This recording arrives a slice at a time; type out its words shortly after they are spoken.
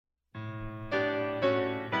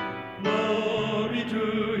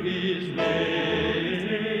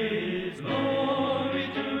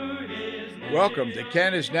Welcome to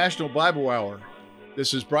Canada's National Bible Hour.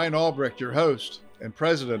 This is Brian Albrecht, your host and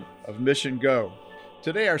president of Mission Go.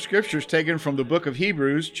 Today our scripture is taken from the book of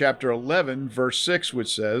Hebrews, chapter 11, verse 6,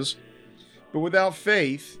 which says, "But without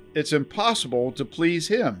faith it's impossible to please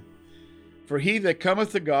him. For he that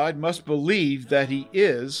cometh to God must believe that he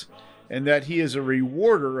is, and that he is a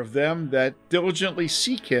rewarder of them that diligently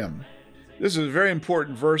seek him." This is a very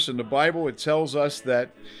important verse in the Bible. It tells us that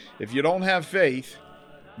if you don't have faith,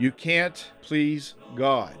 you can't please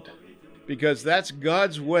God, because that's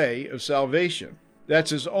God's way of salvation. That's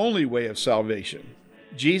his only way of salvation.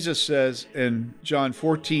 Jesus says in John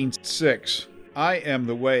 14:6, "I am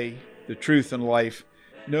the way, the truth, and life.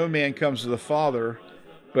 No man comes to the Father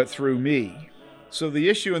but through me." So the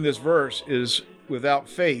issue in this verse is without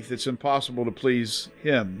faith, it's impossible to please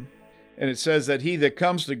him. And it says that he that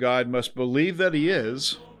comes to God must believe that he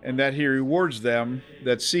is, and that he rewards them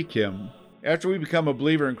that seek him. After we become a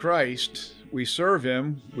believer in Christ, we serve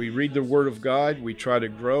him, we read the Word of God, we try to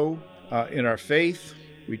grow in our faith,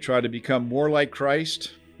 we try to become more like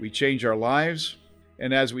Christ, we change our lives.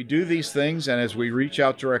 And as we do these things, and as we reach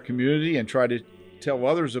out to our community and try to tell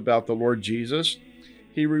others about the Lord Jesus,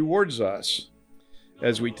 he rewards us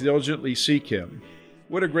as we diligently seek him.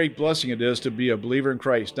 What a great blessing it is to be a believer in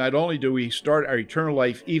Christ. Not only do we start our eternal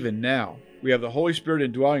life even now, we have the Holy Spirit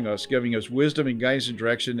indwelling us, giving us wisdom and guidance and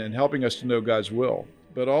direction and helping us to know God's will.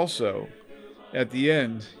 But also, at the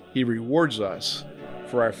end, he rewards us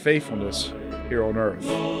for our faithfulness here on earth.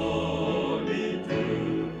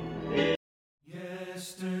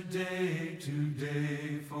 Yesterday,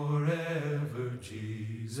 today, forever,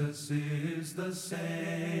 Jesus is the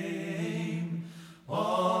same.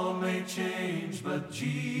 All may change, but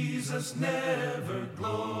Jesus never.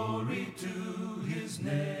 Glory to his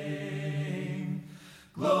name.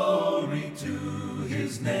 Glory to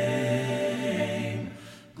his name.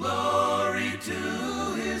 Glory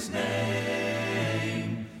to his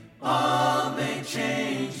name. All may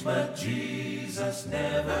change, but Jesus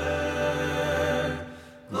never.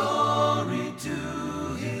 Glory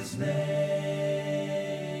to his name.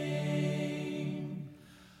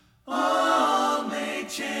 All may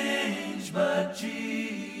change, but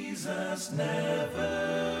Jesus never.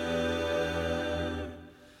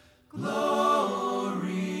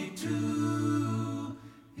 Glory to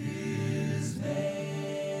his name.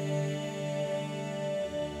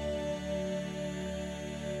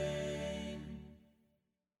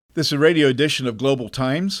 This is a radio edition of Global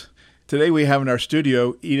Times. Today we have in our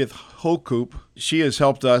studio Edith Holcoop. She has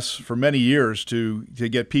helped us for many years to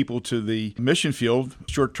get people to the mission field,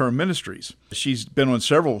 short-term ministries. She's been on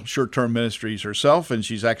several short-term ministries herself, and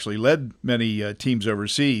she's actually led many teams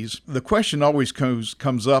overseas. The question always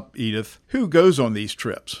comes up, Edith, who goes on these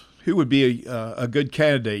trips? Who would be a good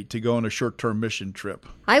candidate to go on a short-term mission trip?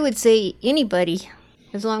 I would say anybody,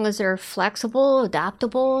 as long as they're flexible,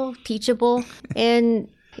 adaptable, teachable, and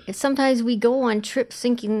sometimes we go on trips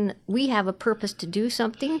thinking we have a purpose to do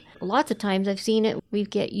something. Lots of times I've seen it, we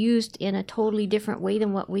get used in a totally different way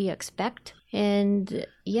than what we expect. And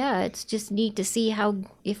yeah, it's just neat to see how,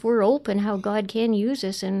 if we're open, how God can use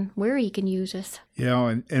us and where he can use us.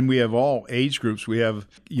 Yeah, and we have all age groups. We have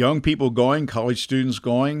young people going, college students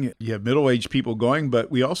going, you have middle-aged people going,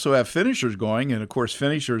 but we also have finishers going. And of course,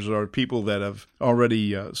 finishers are people that have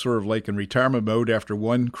already sort of like in retirement mode after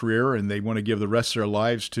one career, and they want to give the rest of their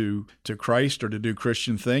lives to Christ or to do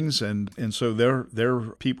Christian things. And so they're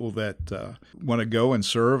people that want to go and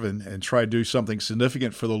serve and try to do something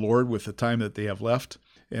significant for the Lord with the time that they have left.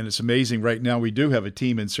 And it's amazing. Right now, we do have a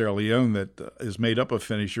team in Sierra Leone that is made up of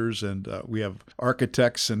finishers, and we have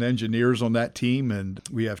architects and engineers on that team, and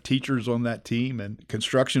we have teachers on that team, and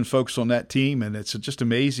construction folks on that team. And it's just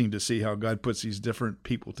amazing to see how God puts these different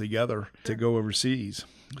people together to go overseas.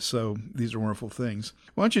 So these are wonderful things.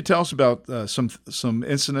 Why don't you tell us about some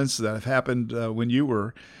incidents that have happened when you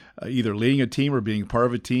were either leading a team or being part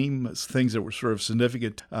of a team, things that were sort of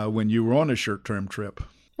significant when you were on a short-term trip?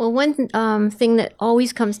 Well, one thing that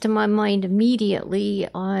always comes to my mind immediately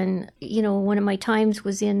on, one of my times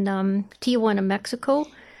was in Tijuana, Mexico.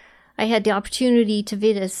 I had the opportunity to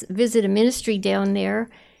visit a ministry down there.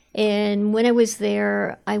 And when I was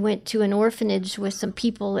there, I went to an orphanage with some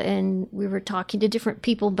people and we were talking to different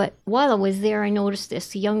people. But while I was there, I noticed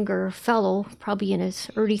this younger fellow, probably in his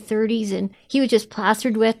early 30s, and he was just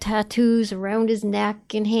plastered with tattoos around his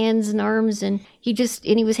neck and hands and arms. And he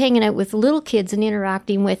was hanging out with little kids and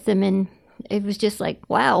interacting with them. And it was just like,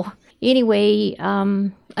 wow. Anyway,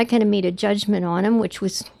 I kind of made a judgment on him, which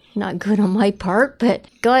was not good on my part. But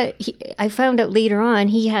I found out later on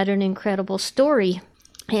he had an incredible story.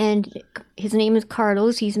 And his name is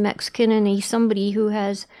Carlos. He's Mexican, and he's somebody who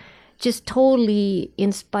has just totally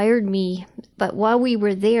inspired me. But while we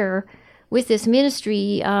were there with this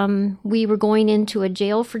ministry, we were going into a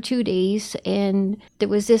jail for 2 days, and there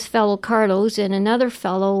was this fellow Carlos and another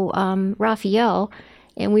fellow, Raphael,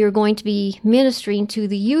 and we were going to be ministering to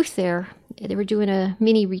the youth there. They were doing a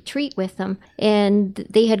mini retreat with them, and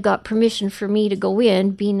they had got permission for me to go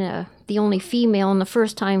in, being the only female and the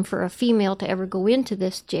first time for a female to ever go into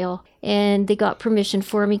this jail. And they got permission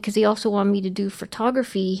for me because they also wanted me to do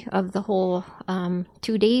photography of the whole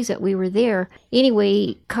 2 days that we were there.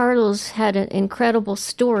 Anyway, Carlos had an incredible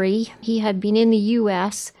story. He had been in the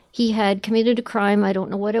U.S., he had committed a crime, I don't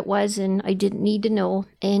know what it was, and I didn't need to know,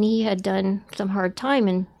 and he had done some hard time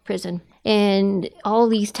in prison. And all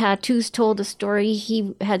these tattoos told the story.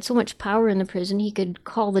 He had so much power in the prison, he could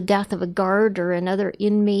call the death of a guard or another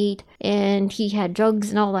inmate, and he had drugs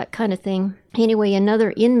and all that kind of thing. Anyway,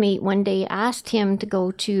 another inmate one day asked him to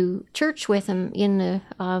go to church with him in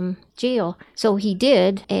the jail. So he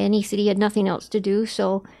did, and he said he had nothing else to do,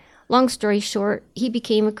 so long story short, he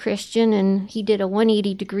became a Christian, and he did a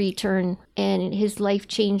 180-degree turn, and his life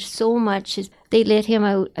changed so much. They let him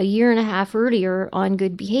out a year and a half earlier on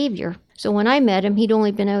good behavior. So when I met him, he'd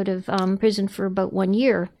only been out of prison for about 1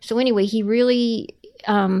 year. So anyway, he really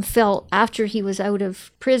felt after he was out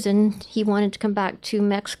of prison, he wanted to come back to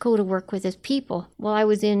Mexico to work with his people. While I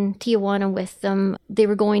was in Tijuana with them, they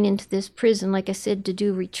were going into this prison, like I said, to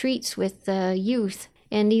do retreats with youth.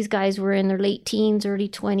 And these guys were in their late teens, early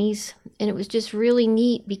 20s. And it was just really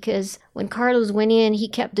neat because when Carlos went in, he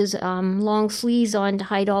kept his long sleeves on to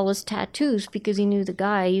hide all his tattoos because he knew the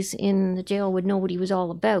guys in the jail would know what he was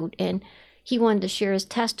all about. And he wanted to share his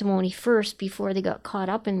testimony first before they got caught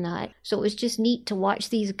up in that. So it was just neat to watch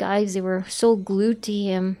these guys. They were so glued to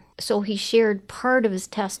him. So he shared part of his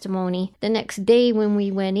testimony. The next day when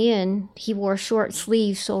we went in, he wore short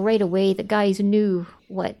sleeves. So right away, the guys knew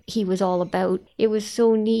what he was all about. It was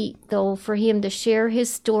so neat, though, for him to share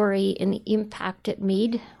his story and the impact it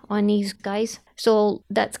made on these guys. So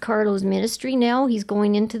that's Carlos' ministry now. He's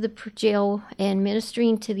going into the jail and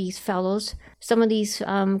ministering to these fellows. Some of these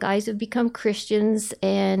guys have become Christians,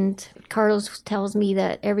 and Carlos tells me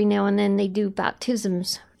that every now and then they do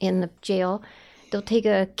baptisms in the jail. They'll take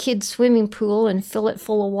a kid's swimming pool and fill it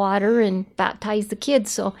full of water and baptize the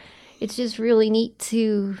kids. So it's just really neat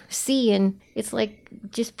to see, and it's like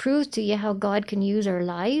just proves to you how God can use our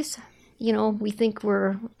lives. You know, we think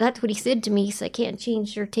that's what he said to me, so I can't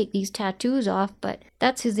change or take these tattoos off, but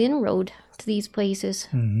that's his inroad to these places.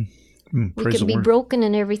 Mm-hmm. We can be broken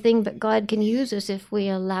and everything, but God can use us if we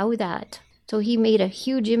allow that. So he made a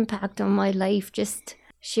huge impact on my life, just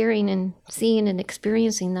sharing and seeing and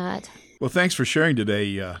experiencing that. Well, thanks for sharing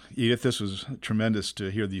today, Edith. This was tremendous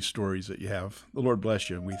to hear these stories that you have. The Lord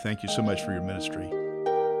bless you, and we thank you so much for your ministry.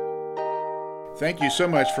 Thank you so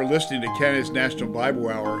much for listening to Canada's National Bible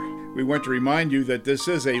Hour. We want to remind you that this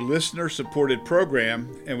is a listener-supported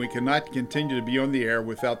program, and we cannot continue to be on the air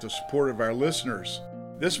without the support of our listeners.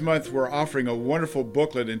 This month, we're offering a wonderful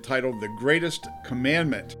booklet entitled The Greatest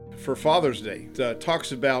Commandment for Father's Day. It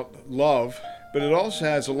talks about love, but it also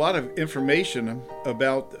has a lot of information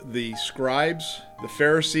about the scribes, the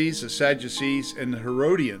Pharisees, the Sadducees, and the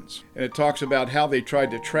Herodians. And it talks about how they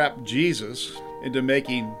tried to trap Jesus into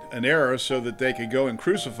making an error so that they could go and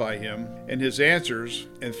crucify him, and his answers.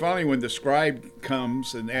 And finally, when the scribe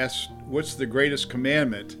comes and asks, what's the greatest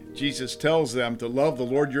commandment? Jesus tells them to love the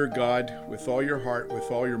Lord your God with all your heart, with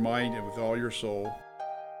all your mind, and with all your soul.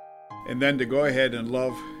 And then to go ahead and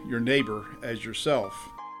love your neighbor as yourself.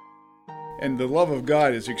 And the love of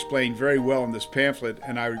God is explained very well in this pamphlet,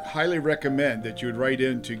 and I highly recommend that you would write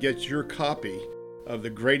in to get your copy of The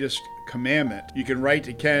Greatest Commandment. You can write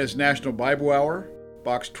to Canada's National Bible Hour,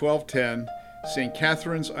 Box 1210, St.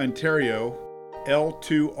 Catharines, Ontario,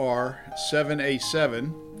 L2R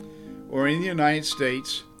 7A7, or in the United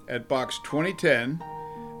States at Box 2010,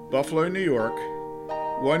 Buffalo, New York,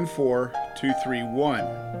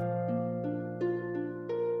 14231.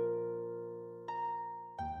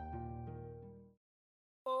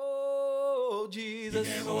 Jesus,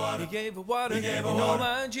 he gave her water, he gave her water,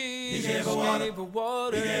 my Jesus, he gave her water,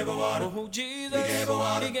 he gave her water, oh Jesus, he gave her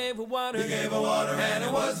water, he gave her water, he gave her water, and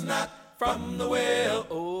it was not from the well,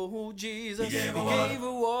 oh Jesus, he gave her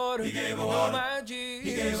water, he gave her water, my Jesus,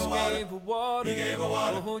 he gave her water, he gave her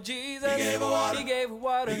water, oh Jesus, he gave her water, he gave her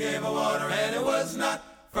water, he gave her water, and it was not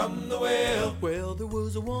from the well. Well, there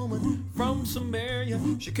was a woman from Samaria.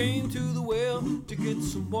 She came to the well to get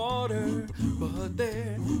some water, but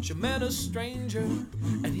there she met a stranger,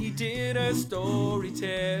 and he did her story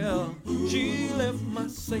tell. She left my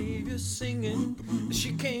son Savior singing.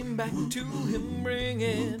 She came back to him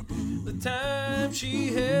bringing the time she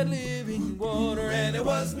had living water, and it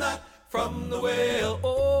was not from the well.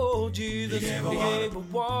 Oh, Jesus, he gave her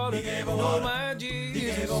water. Oh, my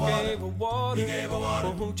Jesus, gave her water.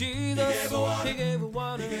 Oh, Jesus, he gave her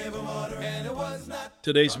water. And it was not.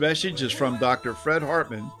 Today's message is from Dr. Fred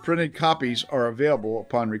Hartman. Printed copies are available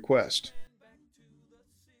upon request.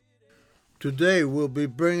 Today we'll be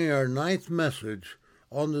bringing our 9th message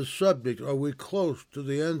on the subject, are we close to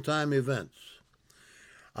the end-time events?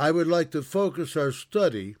 I would like to focus our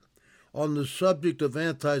study on the subject of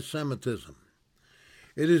anti-Semitism.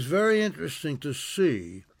 It is very interesting to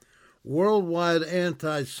see worldwide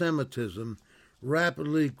anti-Semitism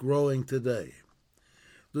rapidly growing today.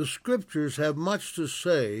 The scriptures have much to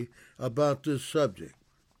say about this subject.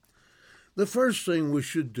 The first thing we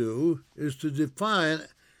should do is to define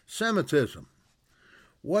Semitism.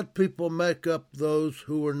 What people make up those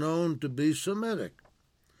who are known to be Semitic?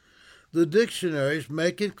 The dictionaries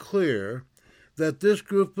make it clear that this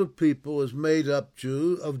group of people is made up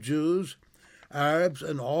of Jews, Arabs,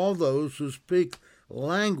 and all those who speak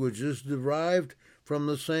languages derived from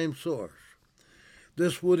the same source.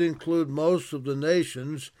 This would include most of the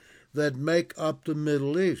nations that make up the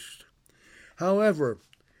Middle East. However,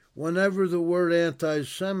 whenever the word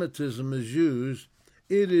anti-Semitism is used,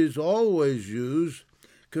 it is always used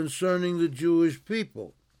concerning the Jewish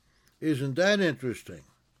people. Isn't that interesting?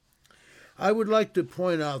 I would like to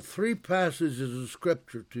point out 3 passages of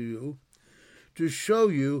Scripture to you to show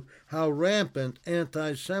you how rampant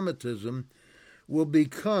anti-Semitism will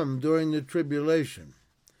become during the tribulation.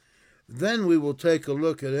 Then we will take a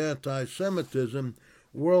look at anti-Semitism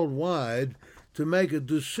worldwide to make a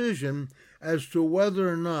decision as to whether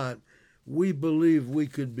or not we believe we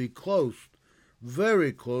could be close,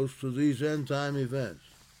 very close to these end-time events.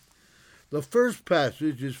 The first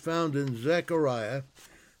passage is found in Zechariah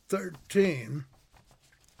 13,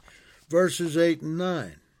 verses 8 and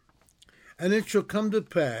 9. And it shall come to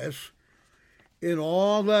pass in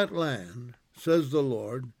all that land, says the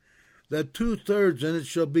Lord, that 2/3 in it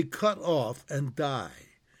shall be cut off and die,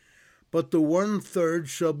 but the 1/3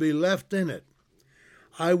 shall be left in it.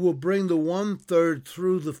 I will bring the 1/3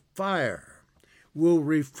 through the fire, will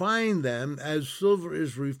refine them as silver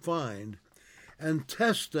is refined, and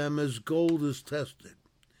test them as gold is tested.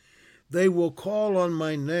 They will call on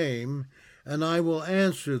my name, and I will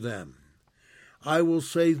answer them. I will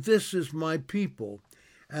say, this is my people,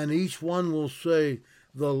 and each one will say,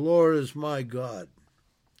 the Lord is my God.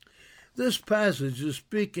 This passage is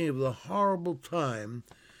speaking of the horrible time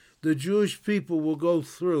the Jewish people will go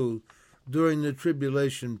through during the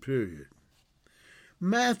tribulation period.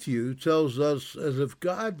 Matthew tells us as if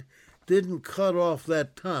God didn't cut off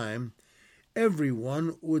that time,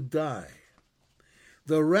 everyone would die.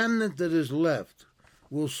 The remnant that is left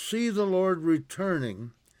will see the Lord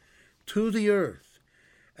returning to the earth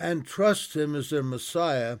and trust him as their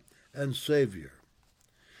Messiah and Savior.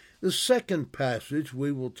 The second passage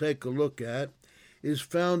we will take a look at is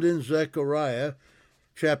found in Zechariah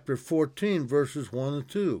chapter 14, verses 1 and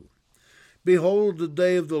 2. Behold, the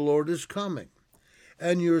day of the Lord is coming,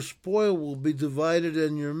 and your spoil will be divided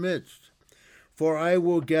in your midst. For I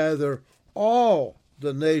will gather all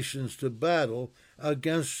the nations to battle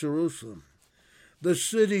against Jerusalem. The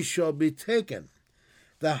city shall be taken,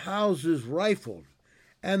 the houses rifled,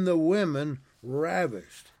 and the women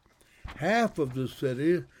ravished. Half of the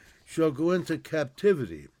city shall go into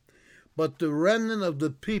captivity, but the remnant of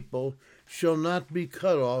the people shall not be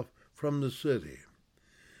cut off from the city.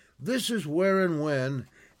 This is where and when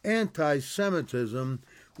anti-Semitism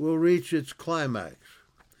will reach its climax.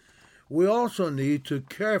 We also need to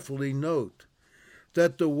carefully note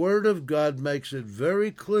that the Word of God makes it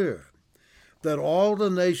very clear that all the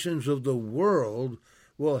nations of the world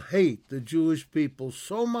will hate the Jewish people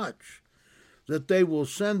so much that they will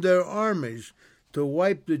send their armies to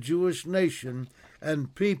wipe the Jewish nation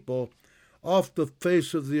and people off the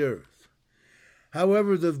face of the earth.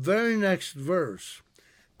 However, the very next verse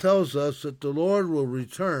tells us that the Lord will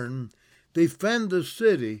return, defend the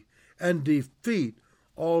city, and defeat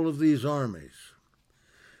all of these armies.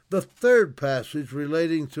 The third passage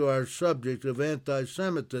relating to our subject of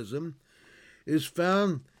anti-Semitism is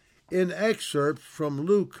found in excerpts from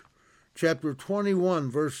Luke chapter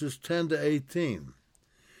 21, verses 10 to 18.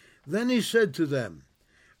 Then he said to them,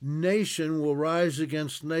 nation will rise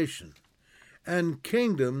against nation, and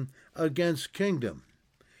kingdom against kingdom.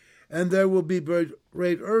 And there will be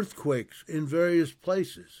great earthquakes in various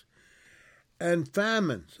places, and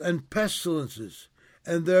famines and pestilences,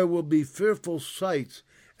 and there will be fearful sights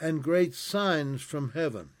and great signs from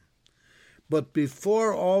heaven. But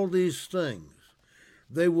before all these things,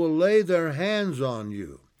 they will lay their hands on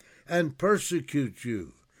you and persecute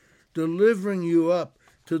you, delivering you up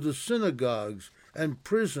to the synagogues and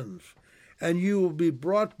prisons, and you will be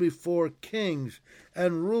brought before kings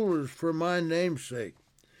and rulers for my name's sake.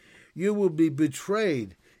 You will be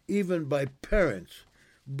betrayed even by parents,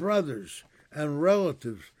 brothers, and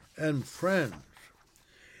relatives, and friends.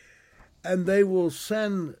 And they will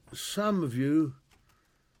send some of you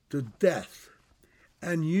to death,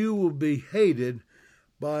 and you will be hated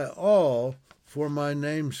by all for my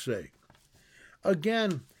name's sake.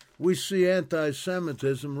 Again, we see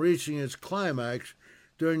anti-Semitism reaching its climax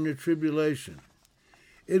during the tribulation.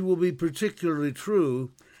 It will be particularly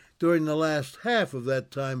true during the last half of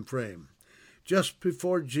that time frame, just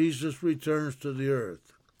before Jesus returns to the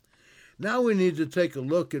earth. Now we need to take a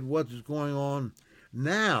look at what is going on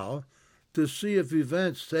now to see if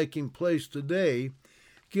events taking place today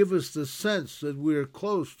give us the sense that we are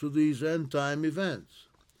close to these end-time events.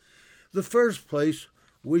 The first place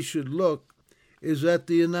we should look is at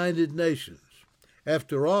the United Nations.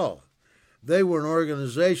 After all, they were an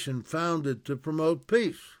organization founded to promote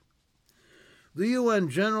peace. The UN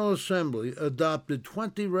General Assembly adopted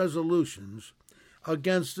 20 resolutions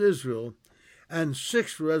against Israel and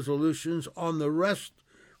 6 resolutions on the rest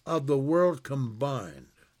of the world combined.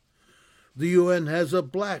 The UN has a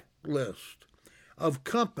blacklist of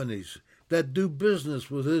companies that do business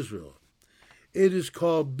with Israel. It is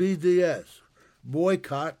called BDS,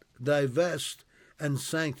 Boycott, Divest, and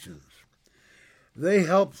Sanctions. They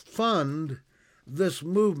help fund this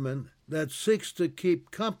movement that seeks to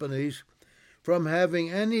keep companies from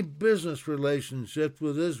having any business relationship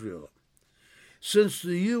with Israel. Since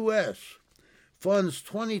the U.S. funds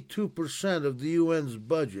 22% of the UN's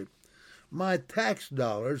budget, my tax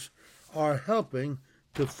dollars are helping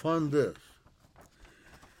to fund this.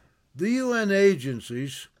 The UN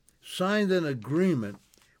agencies signed an agreement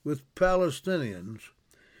with Palestinians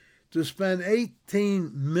to spend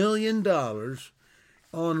 $18 million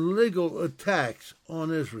on legal attacks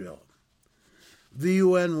on Israel. The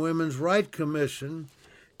UN Women's Rights Commission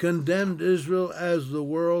condemned Israel as the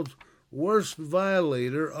world's worst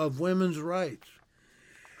violator of women's rights,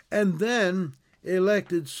 and then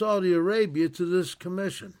elected Saudi Arabia to this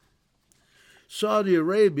commission. Saudi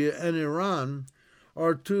Arabia and Iran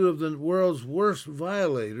are 2 of the world's worst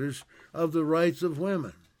violators of the rights of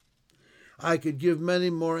women. I could give many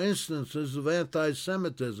more instances of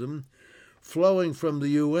anti-Semitism flowing from the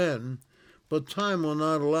UN, but time will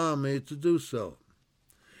not allow me to do so.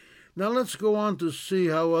 Now let's go on to see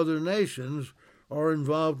how other nations are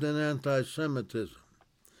involved in anti-Semitism.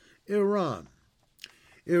 Iran.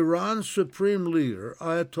 Iran's supreme leader,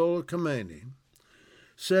 Ayatollah Khamenei,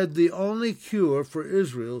 said the only cure for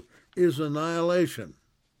Israel is annihilation.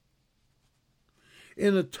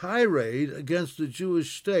 In a tirade against the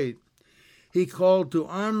Jewish state, he called to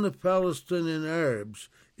arm the Palestinian Arabs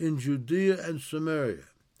in Judea and Samaria.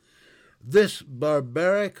 This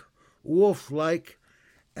barbaric, wolf-like,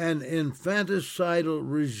 and infanticidal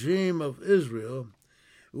regime of Israel,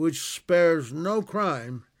 which spares no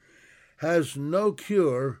crime, has no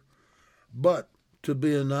cure but to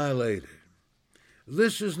be annihilated.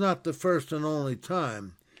 This is not the first and only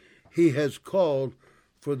time he has called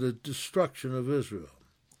for the destruction of Israel.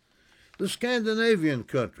 The Scandinavian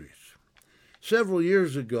countries. Several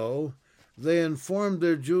years ago, they informed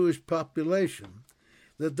their Jewish population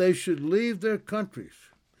that they should leave their countries.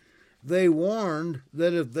 They warned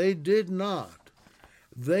that if they did not,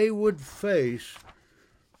 they would face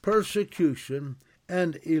persecution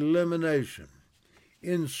and elimination.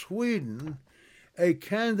 In Sweden, a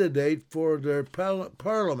candidate for their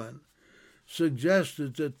parliament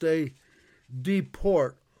suggested that they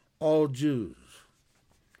deport all Jews.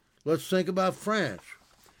 Let's think about France.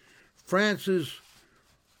 France's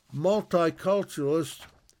multiculturalist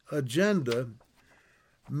agenda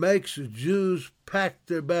makes Jews pack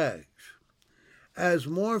their bags. As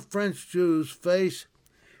more French Jews face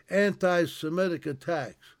anti-Semitic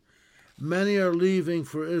attacks, many are leaving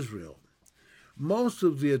for Israel. Most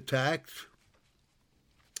of the attacks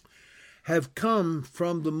have come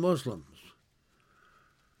from the Muslims,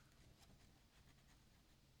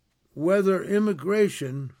 whether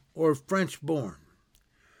immigration or French-born,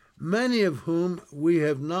 many of whom who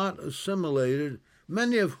have not assimilated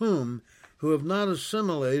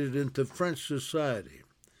into French society,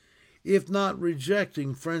 if not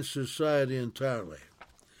rejecting French society entirely.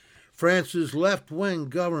 France's left-wing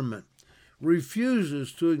government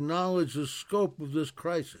refuses to acknowledge the scope of this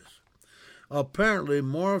crisis, apparently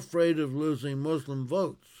more afraid of losing Muslim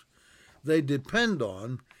votes they depend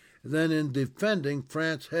on than in defending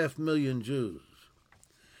France's 500,000 Jews.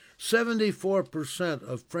 74%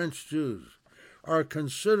 of French Jews are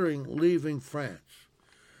considering leaving France.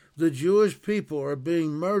 The Jewish people are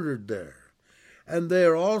being murdered there, and they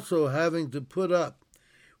are also having to put up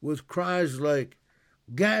with cries like,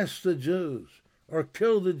 "Gas the Jews," or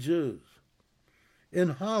 "Kill the Jews." In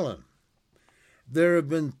Holland, there have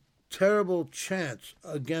been terrible chants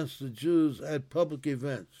against the Jews at public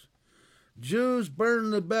events. "Jews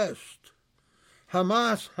burn the best."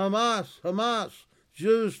 "Hamas, Hamas, Hamas,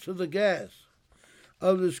 Jews to the gas."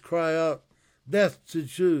 Others cry out, "Death to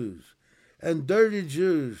Jews," and "Dirty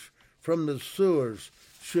Jews from the sewers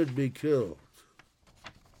should be killed."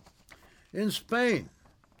 In Spain,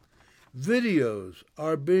 videos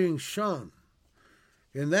are being shown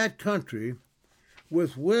in that country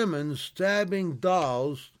with women stabbing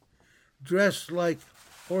dolls dressed like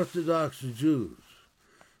Orthodox Jews,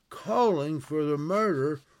 calling for the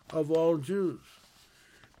murder of all Jews.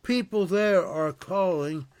 People there are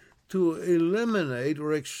calling to eliminate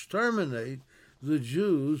or exterminate the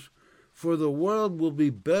Jews, for the world will be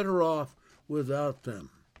better off without them.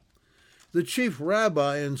 The chief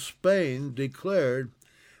rabbi in Spain declared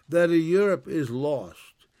that Europe is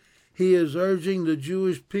lost. He is urging the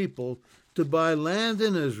Jewish people to buy land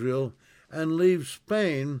in Israel and leave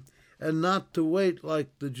Spain, and not to wait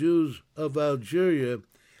like the Jews of Algeria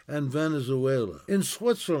and Venezuela. In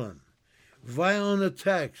Switzerland, violent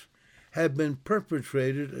attacks have been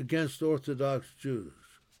perpetrated against Orthodox Jews.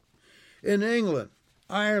 In England,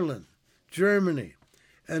 Ireland, Germany,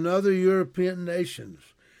 and other European nations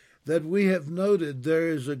that we have noted, there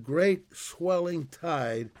is a great swelling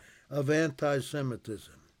tide of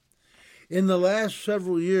anti-Semitism. In the last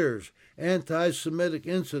several years, anti-Semitic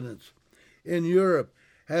incidents in Europe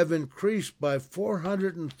have increased by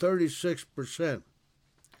 436%.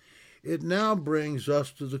 It now brings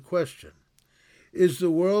us to the question, is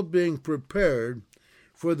the world being prepared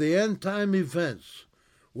for the end-time events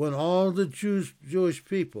when all the Jewish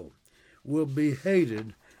people will be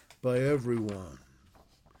hated by everyone?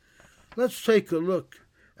 Let's take a look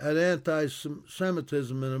at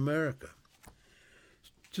anti-Semitism in America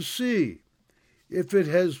to see if it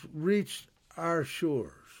has reached our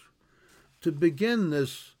shores. To begin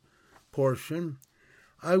this portion,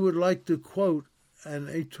 I would like to quote an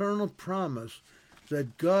eternal promise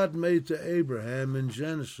that God made to Abraham in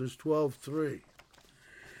Genesis 12:3.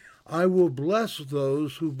 "I will bless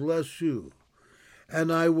those who bless you,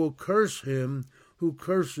 and I will curse him who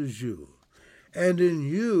curses you, and in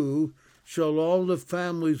you shall all the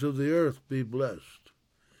families of the earth be blessed."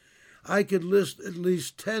 I could list at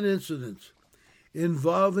least 10 incidents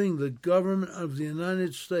involving the government of the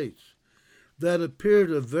United States that appear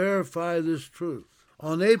to verify this truth.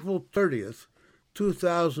 On April 30th,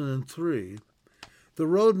 2003, the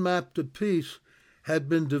roadmap to peace had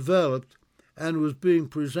been developed and was being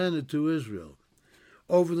presented to Israel.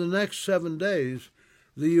 Over the next 7 days,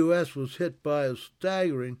 the U.S. was hit by a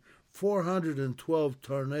staggering 412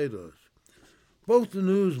 tornadoes. Both the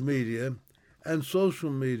news media and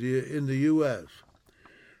social media in the U.S.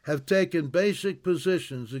 have taken basic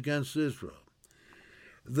positions against Israel.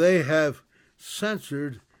 They have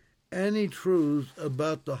censored any truths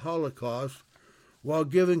about the Holocaust while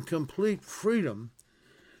giving complete freedom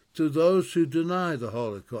to those who deny the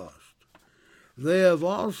Holocaust. They have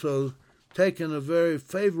also taken a very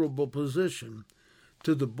favorable position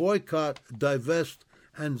to the boycott, divest,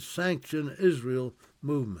 and sanction Israel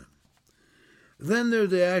movement. Then there are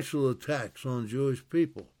the actual attacks on Jewish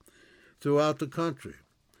people throughout the country.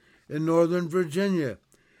 In Northern Virginia,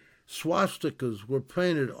 swastikas were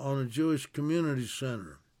painted on a Jewish community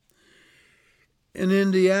center. In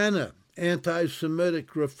Indiana, anti-Semitic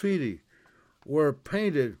graffiti were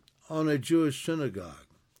painted on a Jewish synagogue.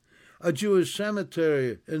 A Jewish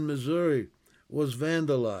cemetery in Missouri was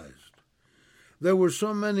vandalized. There were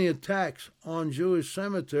so many attacks on Jewish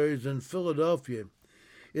cemeteries in Philadelphia,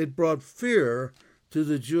 it brought fear to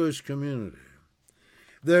the Jewish community.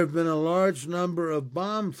 There have been a large number of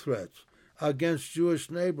bomb threats against Jewish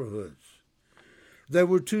neighborhoods. There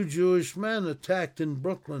were 2 Jewish men attacked in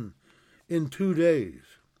Brooklyn in 2 days.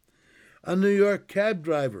 A New York cab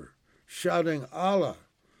driver, shouting Allah,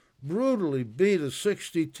 brutally beat a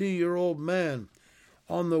 62-year-old man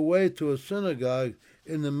on the way to a synagogue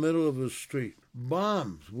in the middle of the street.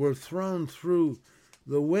 Bombs were thrown through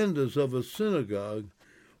the windows of a synagogue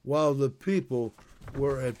while the people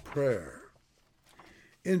were at prayer.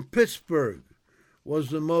 In Pittsburgh was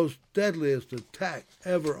the most deadliest attack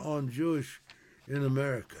ever on Jewish in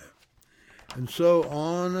America. And so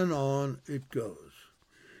on it goes.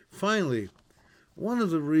 Finally, one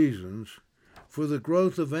of the reasons for the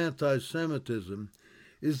growth of anti-Semitism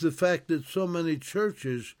is the fact that so many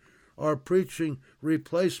churches are preaching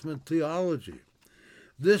replacement theology.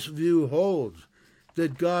 This view holds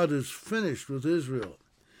that God is finished with Israel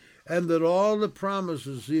and that all the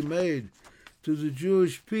promises he made to the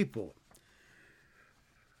Jewish people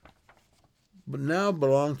but now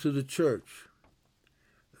belong to the church.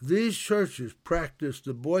 These churches practice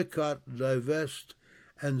the boycott, divest,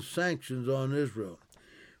 and sanctions on Israel,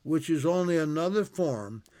 which is only another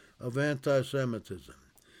form of anti-Semitism.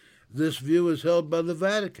 This view is held by the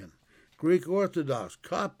Vatican, Greek Orthodox,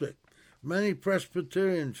 Coptic, many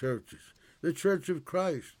Presbyterian churches, the Church of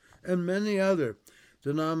Christ, and many other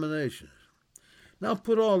denominations. Now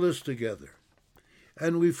put all this together,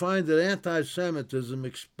 and we find that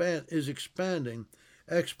anti-Semitism is expanding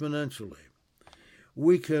exponentially.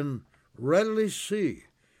 We can readily see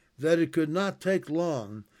that it could not take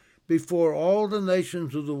long before all the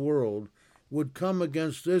nations of the world would come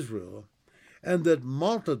against Israel, and that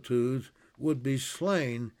multitudes would be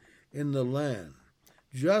slain in the land,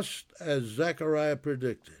 just as Zechariah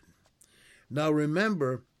predicted. Now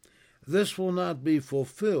remember, this will not be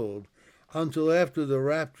fulfilled until after the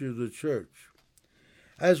rapture of the church.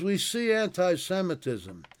 As we see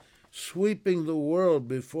anti-Semitism sweeping the world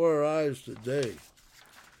before our eyes today,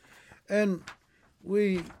 and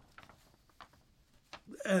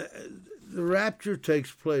the rapture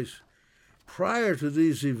takes place prior to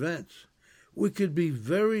these events, we could be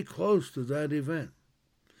very close to that event.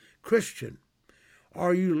 Christian,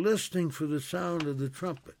 are you listening for the sound of the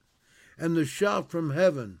trumpet and the shout from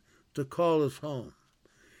heaven to call us home?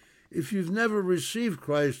 If you've never received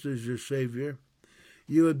Christ as your Savior,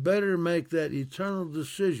 you had better make that eternal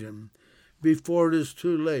decision before it is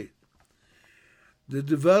too late. The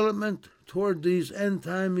development toward these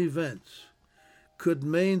end-time events could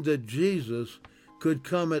mean that Jesus could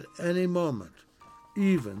come at any moment,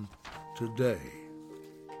 even today.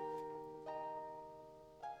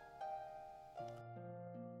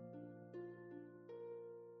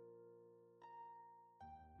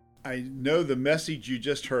 I know the message you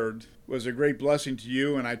just heard was a great blessing to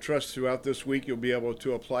you, and I trust throughout this week you'll be able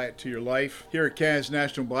to apply it to your life. Here at Kansas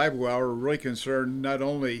National Bible Hour, we're really concerned not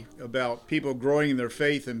only about people growing in their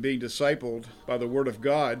faith and being discipled by the Word of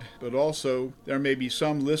God, but also there may be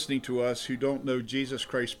some listening to us who don't know Jesus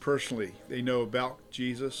Christ personally. They know about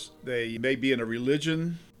Jesus. They may be in a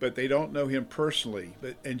religion, but they don't know him personally.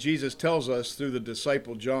 And Jesus tells us through the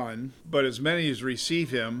disciple John, "But as many as receive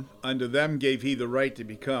him, unto them gave he the right to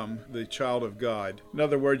become the child of God." In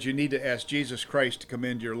other words, you need to ask Jesus Christ to come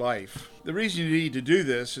into your life. The reason you need to do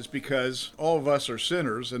this is because all of us are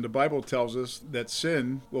sinners, and the Bible tells us that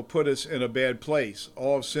sin will put us in a bad place.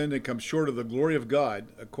 All have sinned and come short of the glory of God,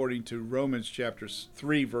 according to Romans chapter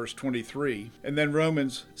 3, verse 23. And then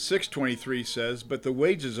Romans 6:23 says, "But the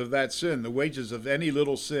wages of that sin," the wages of any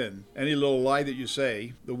little sin, any little lie that you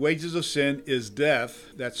say, the wages of sin is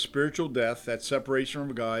death. That's spiritual death. That's separation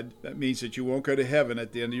from God. That means that you won't go to heaven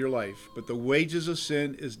at the end of your life. But the wages of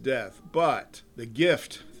sin is death. But the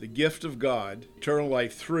gift of God, eternal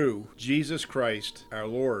life through Jesus Christ, our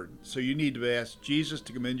Lord. So you need to ask Jesus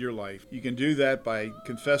to come into your life. You can do that by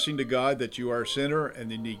confessing to God that you are a sinner and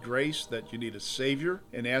you need grace, that you need a Savior,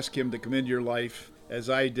 and ask him to come into your life. As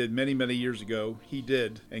I did many, many years ago, he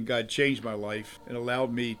did, and God changed my life and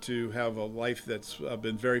allowed me to have a life that's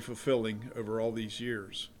been very fulfilling over all these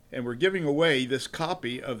years. And we're giving away this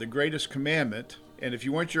copy of The Greatest Commandment. And if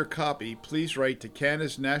you want your copy, please write to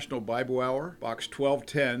Kansas National Bible Hour, Box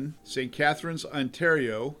 1210, St. Catharines,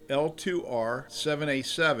 Ontario, L2R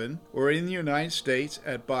 7A7, or in the United States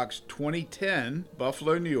at Box 2010,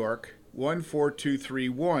 Buffalo, New York,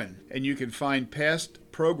 14231. And you can find past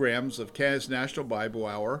programs of Kansas National Bible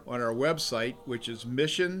Hour on our website, which is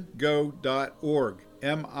missiongo.org.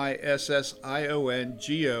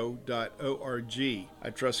 missiongo.org. I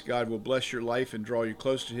trust God will bless your life and draw you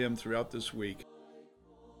close to him throughout this week.